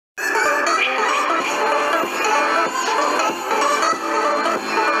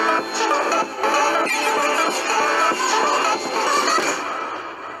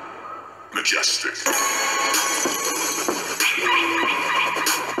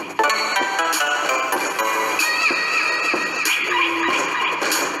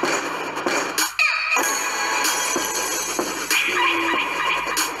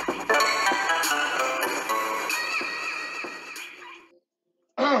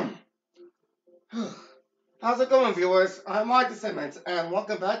How's it going, viewers? I'm Mark Simmons, and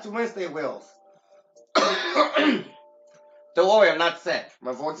welcome back to Wednesday Wheels. Don't worry, I'm not sick.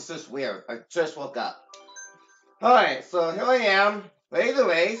 My voice is just weird. I just woke up. Alright, so here I am, ready to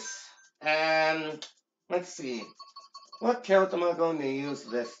race, and let's see. What character am I going to use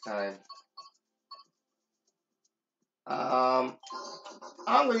this time? I'm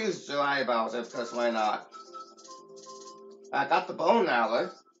going to use July Bowser, because why not? I got the bone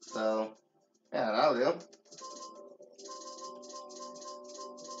hour, so yeah, that'll do.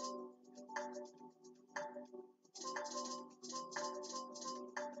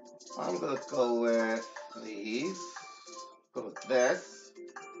 I'm gonna go with these. Go with this.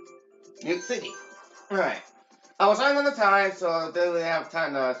 Mute City. Alright. I was running out of time, so I didn't really have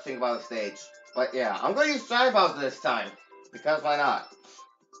time to think about the stage. But yeah, I'm gonna use Skybows this time. Because why not?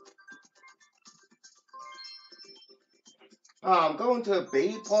 I'm going to a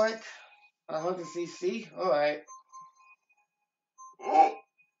baby park. 100cc. Alright.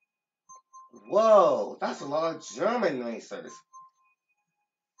 Whoa, that's a lot of German racers.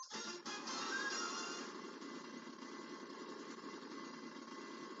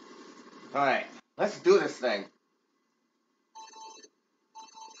 Alright, let's do this thing.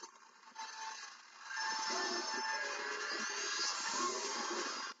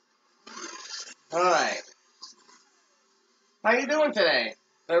 Alright. How you doing today? Is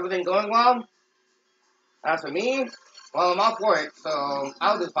everything going well? As for me, well, I'm off work, so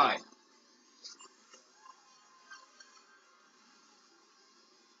I'll do fine.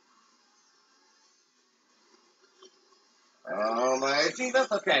 Oh my Jesus,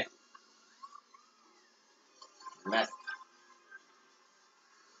 okay. Mess.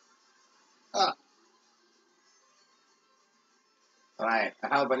 Ah. Alright, I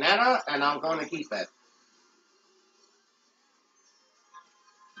have a banana, and I'm going to keep it.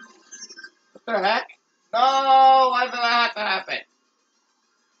 What the heck? No! Why did that have to happen?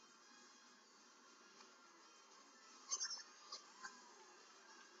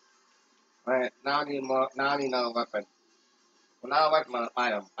 Alright, now I need more. Now I need another weapon. Well, not a weapon, an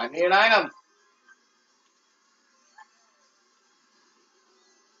item. I need an item!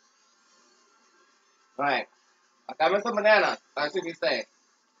 Alright, I got me some bananas. That's what you say.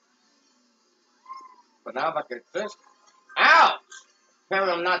 But now if I could just. Ouch!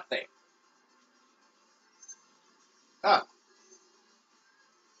 Apparently I'm not safe. Ah,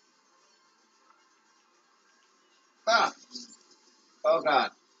 ah. Oh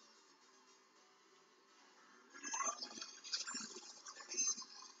god.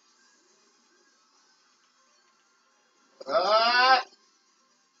 Ah!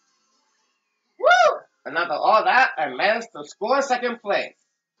 Woo! And after all that, I managed to score second place.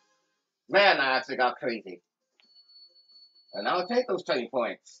 Man, I actually got crazy. And I'll take those 20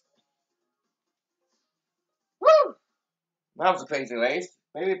 points. Woo! That was a crazy race.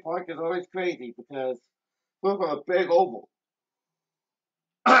 Maybe Park is always crazy because we're from a big oval.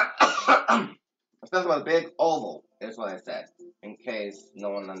 It's nothing but a big oval, is what I said. In case no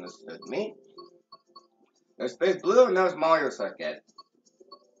one understood me. There's Big Blue and there's Mario Circuit.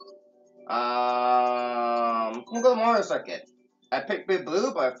 We'll go Mario Circuit. I picked Big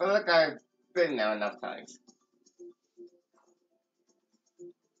Blue, but I feel like I've been there enough times.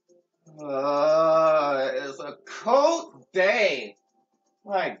 It's a cold day.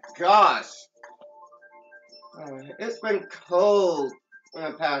 My gosh. It's been cold in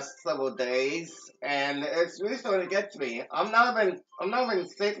the past several days, and it's really starting to get to me. I'm not even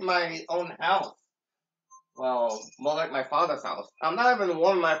safe in my own house. Well, more like my father's house. I'm not even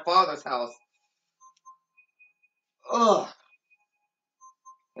warm in my father's house. Ugh,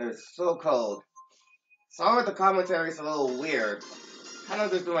 it's so cold. Sorry the commentary is a little weird. Kind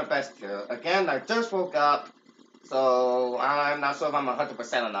of just do my best here. Again, I just woke up, so I'm not sure if I'm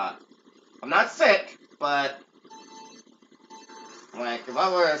 100% or not. I'm not sick, but like, if I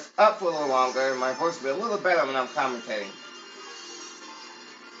was up for a little longer, my voice would be a little better when I'm commentating.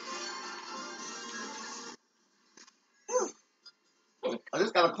 I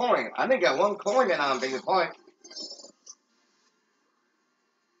just got a coin. I didn't get one coin and I'm big point.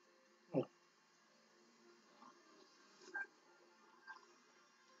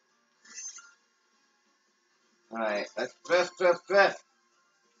 Alright, let's dress.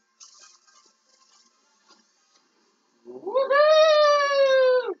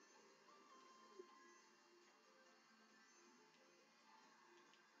 Woohoo!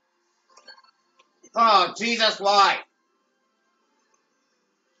 Oh, Jesus, why?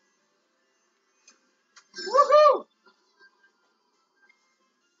 Woohoo!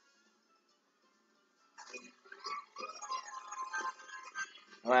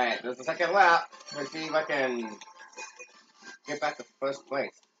 Alright, there's the second lap. Let's see if I can get back to first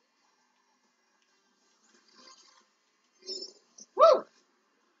place. Woo!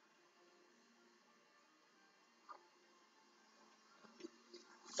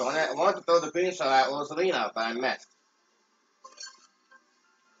 So I wanted to throw the green shot at Rosalina, but I missed.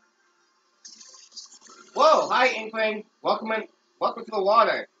 Whoa! Hi, Inkling. Welcome to the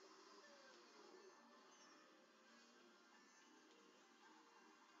water.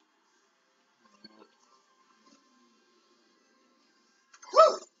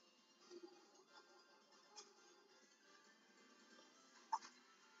 Woo!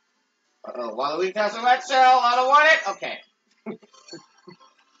 Uh-oh, Waluigi has a red shell. I don't want it. Okay.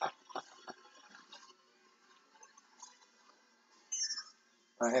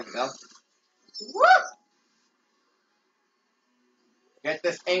 Alright, here we go. Woo! Get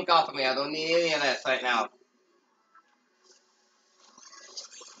this ink off of me. I don't need any of this right now.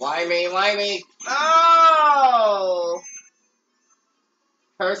 Why me? Why me? No!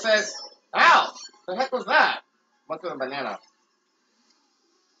 Curses. Ow! The heck was that? What's with a banana?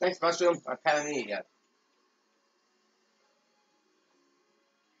 Thanks, mushroom. I kind of need it.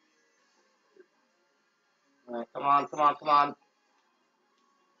 Alright, come on, come on, come on.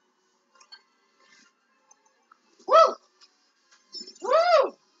 Woo!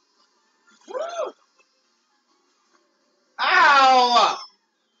 Woo! Woo! Ow!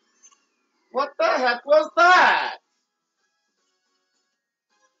 What the heck was that?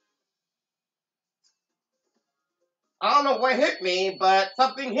 I don't know what hit me, but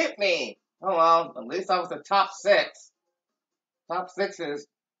something hit me. Oh well, at least I was the top 6. Top 6 is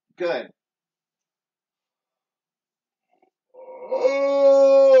good.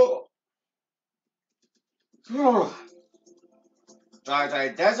 Oh! Dry Dry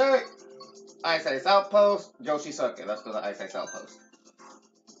Desert, Ice Ice Outpost, Yoshi Circuit. Let's go to Ice Ice Outpost.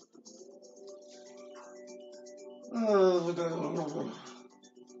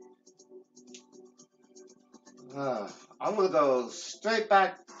 I'm gonna go straight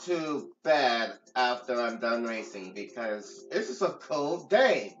back to bed after I'm done racing because this is a cold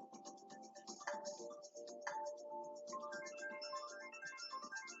day.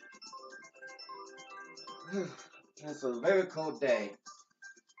 It's a very cold day.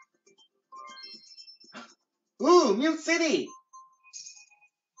 Ooh, Mute City!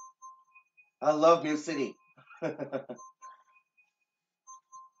 I love Mute City. Yeah,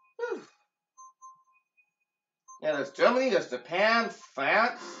 there's Germany, there's Japan,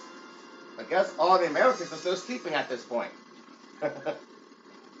 France. I guess all the Americans are still sleeping at this point.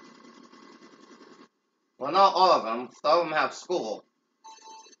 Well, not all of them. Some of them have school.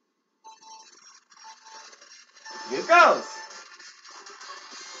 Here goes.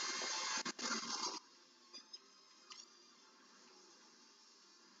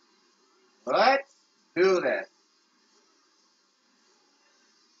 Let's do this.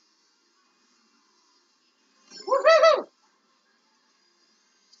 Woohoo!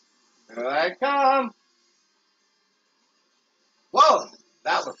 Here I come. Whoa,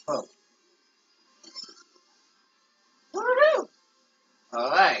 that was close. Woohoo! All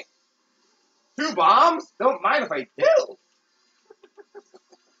right. 2 bombs? Don't mind if I do.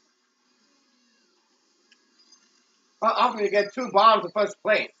 How often you get 2 bombs in first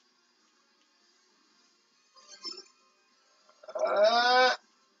place?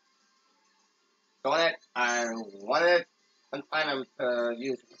 Darn it. I wanted an item to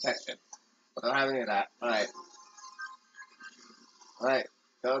use protection. But I don't have any of that. Alright. Alright.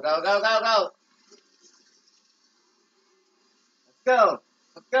 Go, go, go, go, go. Let's go.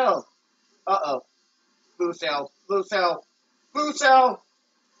 Let's go. Uh-oh. Blue shell. Blue shell. Blue shell.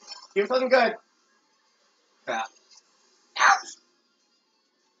 Keep looking good. Crap. Ouch.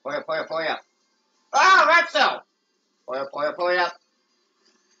 Pull ya, pull ya, pull ya. Ah, red shell. Pull ya, pull ya, pull ya.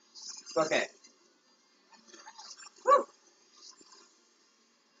 Okay. Woo.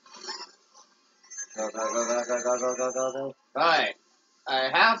 Go, go, go, go, go, go, go, go, go, go. Alright. I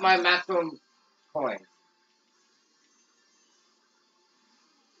have my maximum coin.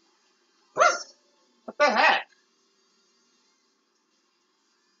 Woo. What the heck?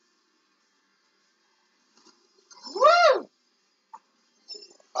 Woo!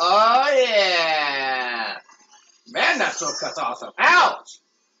 Oh yeah! Man, that shortcut's awesome. Ouch!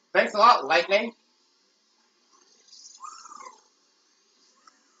 Thanks a lot, Lightning.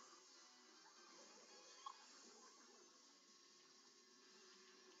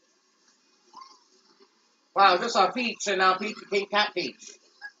 Wow, just saw Peach, and now Peach became Cat Peach.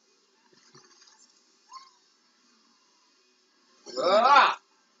 Ah!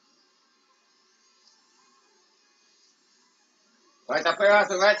 Right, that player has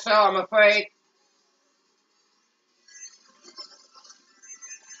a red shell, I'm afraid.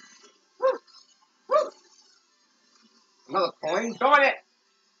 Another coin? Darn it!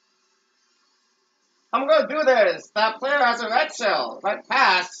 I'm gonna do this! That player has a red shell. If I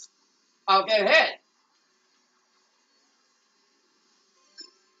pass, I'll get hit.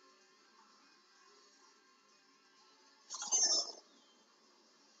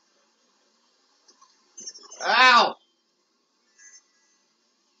 Ow!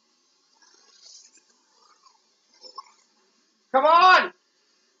 Come on!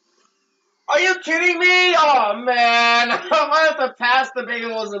 Are you kidding me? Oh man, I might have to pass the big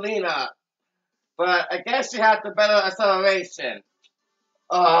Rosalina. But I guess she had the better acceleration.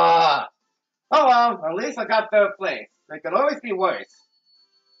 Oh well, at least I got third place. It could always be worse.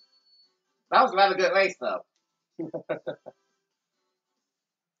 That was a rather good race though.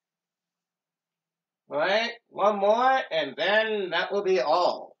 Alright, one more, and then that will be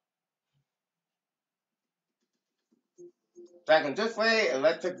all. Dragon Driftway,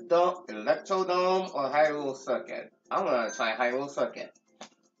 Electrodome, or Hyrule Circuit. I'm gonna try Hyrule Circuit.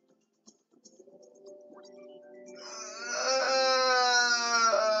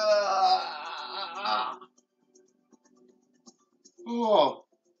 Oh.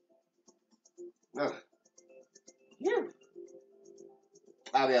 Phew.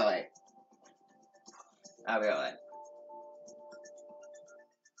 I'll be alright. I'll be alright.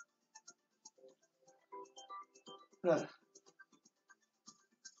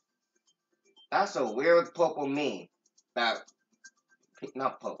 That's a weird purple me. That,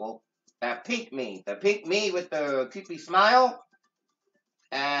 not purple. That pink me. The pink me with the creepy smile.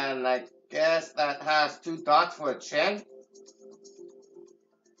 And I guess that has 2 dots for a chin.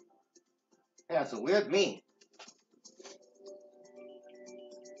 Yeah, it's a weird me.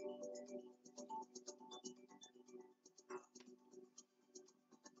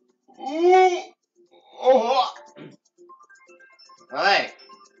 Oh. Alright.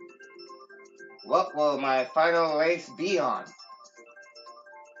 What will my final race be on?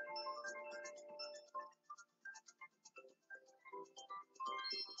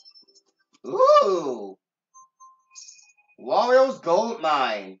 Ooh! Wario's Gold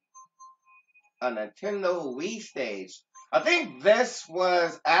Mine. A Nintendo Wii stage. I think this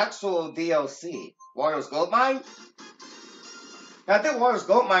was actual DLC. Wario's Gold Mine? I think Wario's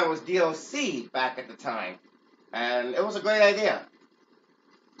Gold Mine was DLC back at the time. And it was a great idea.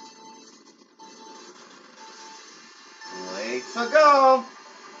 Let's go!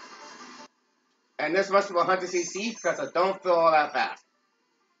 And this must be 100cc because I don't feel all that fast.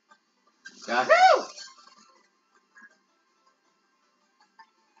 Yahoo!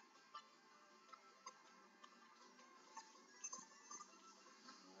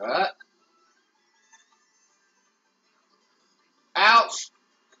 Ouch!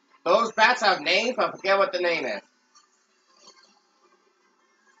 Those bats have names, but I forget what the name is.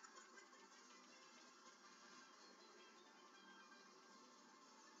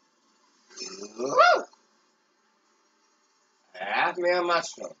 Woo! Have me a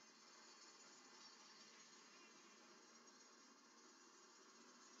mushroom.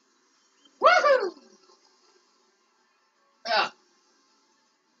 Woohoo! Yeah.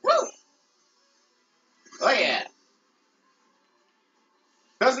 Woo! Oh yeah.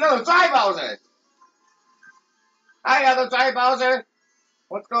 There's another Dry Bowser! Hi, other Dry Bowser!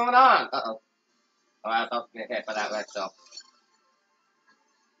 What's going on? Uh-oh. Oh, I thought I was hit for that red shell.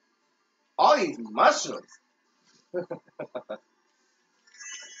 All these mushrooms! Woo!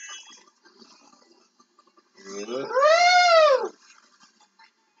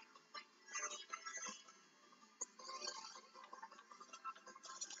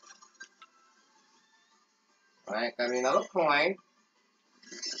 Alright, got me another coin.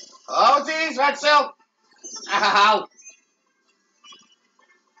 Oh, geez, red shell! Ow!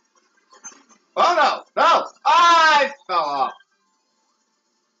 Oh no! No! I fell off!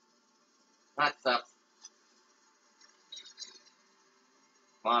 That sucks.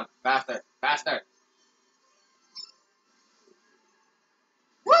 Come on, faster, faster!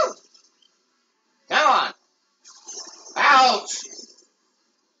 Woo! Come on! Ouch!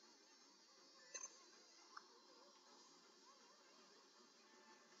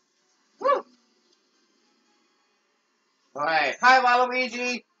 Woo! Alright, hi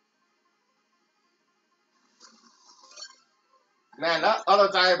Waluigi! Man, that other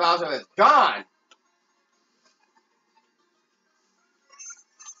Dry Bowser is gone!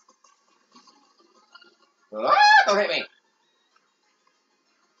 Ah, don't hit me!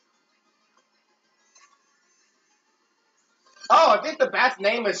 Oh, I think the bat's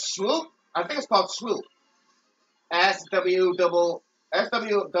name is Swoop. I think it's called Swoop. S-W-O-O-P,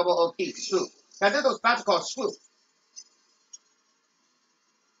 Swoop. I think those bats are called Swoop.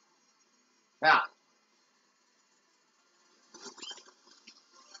 Now,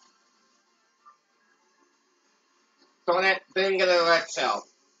 Darn it, didn't get a red shell.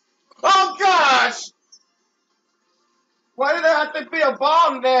 Oh gosh! Why did there have to be a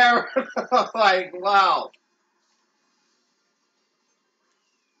bomb there? Like, wow.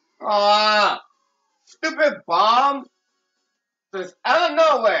 Ah, stupid bomb. Just out of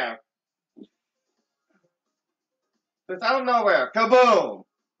nowhere. Just out of nowhere. Kaboom!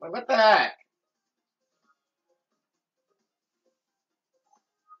 Like, what the heck?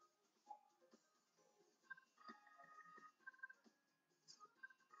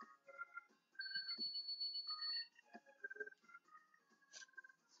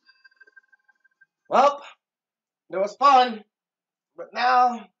 Well, it was fun, but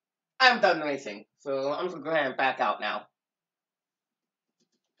now I'm done racing. So I'm just gonna go ahead and back out now.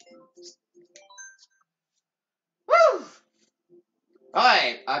 Woo!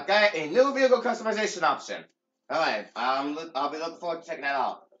 Alright, I got a new vehicle customization option. Alright, I'll be looking forward to checking that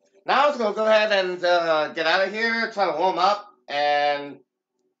out. Now I'm just gonna go ahead and get out of here, try to warm up, and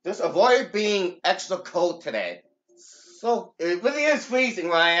just avoid being extra cold today. So, it really is freezing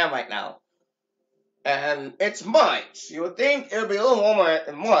where I am right now. And it's March. You would think it would be a little warmer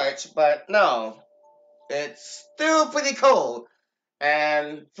in March, but no. It's still pretty cold.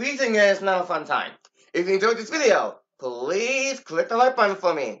 And freezing is not a fun time. If you enjoyed this video, please click the like button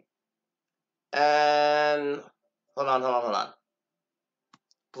for me. And hold on.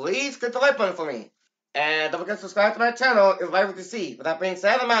 Please click the like button for me. And don't forget to subscribe to my channel if you'd like to see. With that being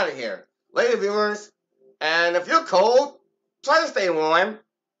said, I'm out of here. Later, viewers. And if you're cold, try to stay warm.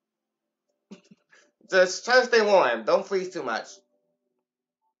 Just try to stay warm. Don't freeze too much.